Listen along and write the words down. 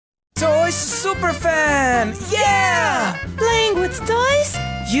Toys Superfan! Yeah! Playing with toys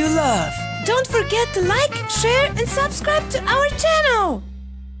you love. Don't forget to like, share and subscribe to our channel!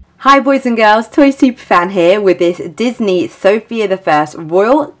 Hi boys and girls, Toys Superfan here with this Disney Sofia the First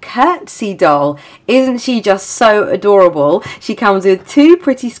Royal Curtsy doll. Isn't she just so adorable? She comes with two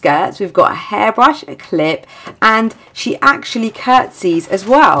pretty skirts. We've got a hairbrush, a clip, and she actually curtsies as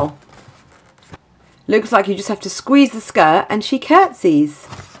well. Looks like you just have to squeeze the skirt and she curtsies.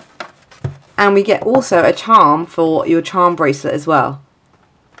 And we get also a charm for your charm bracelet as well.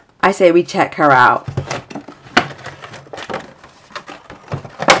 I say we check her out.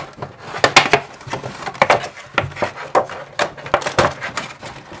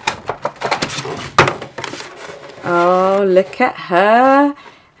 Oh, look at her.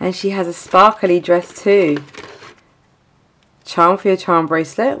 And she has a sparkly dress too. Charm for your charm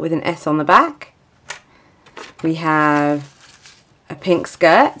bracelet with an S on the back. We have a pink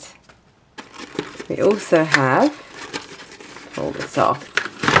skirt. We also have, pull this off.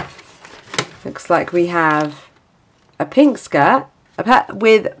 Looks like we have a pink skirt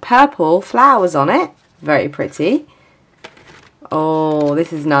with purple flowers on it. Very pretty. Oh,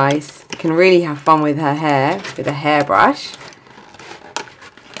 this is nice. You can really have fun with her hair with a hairbrush.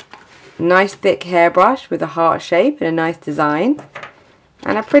 Nice thick hairbrush with a heart shape and a nice design.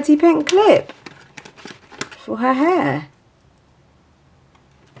 And a pretty pink clip for her hair.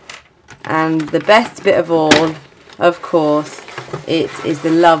 And the best bit of all, of course, it is the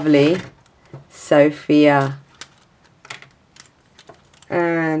lovely Sofia.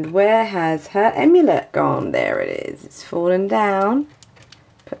 And where has her amulet gone? There it is. It's fallen down.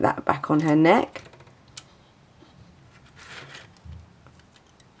 Put that back on her neck.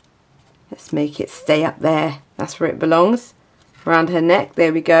 Let's make it stay up there. That's where it belongs. Around her neck.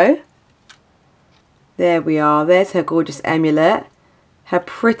 There we go. There we are. There's her gorgeous amulet. Her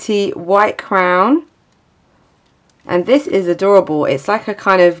pretty white crown. And this is adorable. It's like a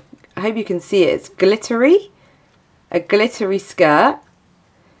kind of, I hope you can see it. It's glittery. A glittery skirt.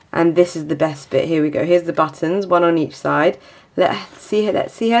 And this is the best bit. Here we go. Here's the buttons, one on each side. Let's see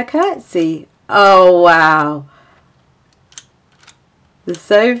her curtsy. Oh wow. The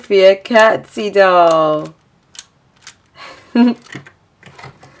Sofia Curtsy doll. So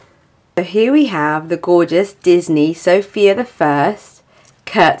here we have the gorgeous Disney Sofia the First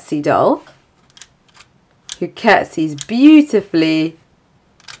Curtsy doll, who curtsies beautifully.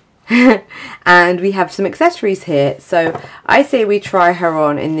 And we have some accessories here, so I say we try her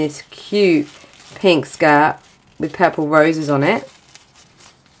on in this cute pink skirt with purple roses on it.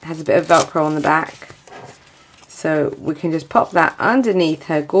 It has a bit of velcro on the back, so we can just pop that underneath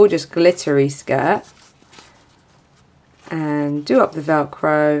her gorgeous glittery skirt and do up the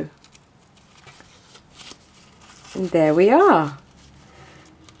velcro, and there we are.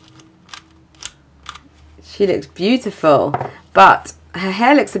 She looks beautiful, but her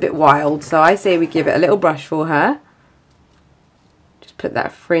hair looks a bit wild, so I say we give it a little brush for her. Just put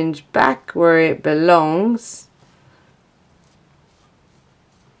that fringe back where it belongs.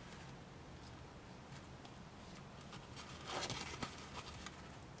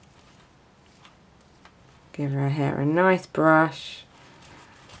 Give her hair a nice brush.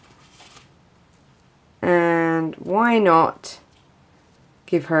 And why not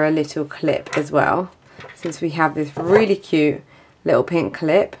give her a little clip as well, since we have this really cute little pink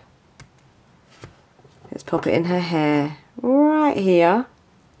clip. Let's pop it in her hair right here.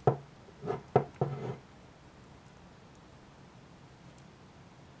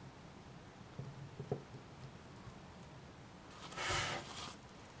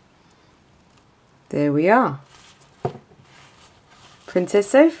 There we are.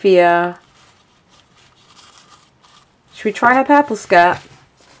 Princess Sofia. Should we try her purple skirt?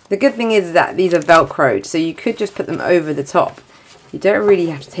 The good thing is that these are velcroed, so you could just put them over the top. You don't really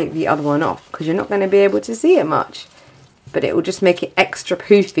have to take the other one off because you're not going to be able to see it much. But it will just make it extra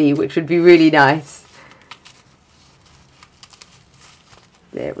poofy, which would be really nice.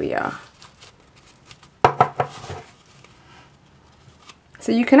 There we are.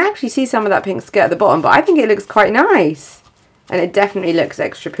 So you can actually see some of that pink skirt at the bottom, but I think it looks quite nice. And it definitely looks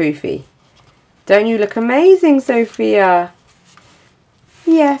extra poofy. Don't you look amazing, Sofia?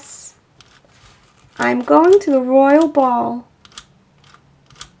 Yes. I'm going to the royal ball.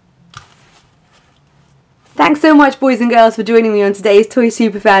 Thanks so much boys and girls for joining me on today's Toys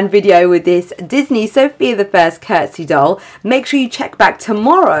Superfan video with this Disney Sofia the First Curtsy doll. Make sure you check back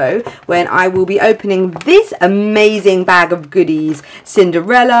tomorrow when I will be opening this amazing bag of goodies.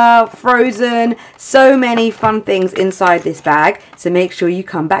 Cinderella, Frozen, so many fun things inside this bag. So make sure you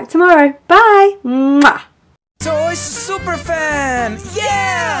come back tomorrow. Bye! Mwah! Toys Superfan!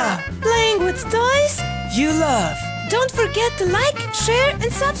 Yeah! Playing toys you love. Don't forget to like, share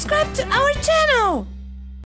and subscribe to our channel.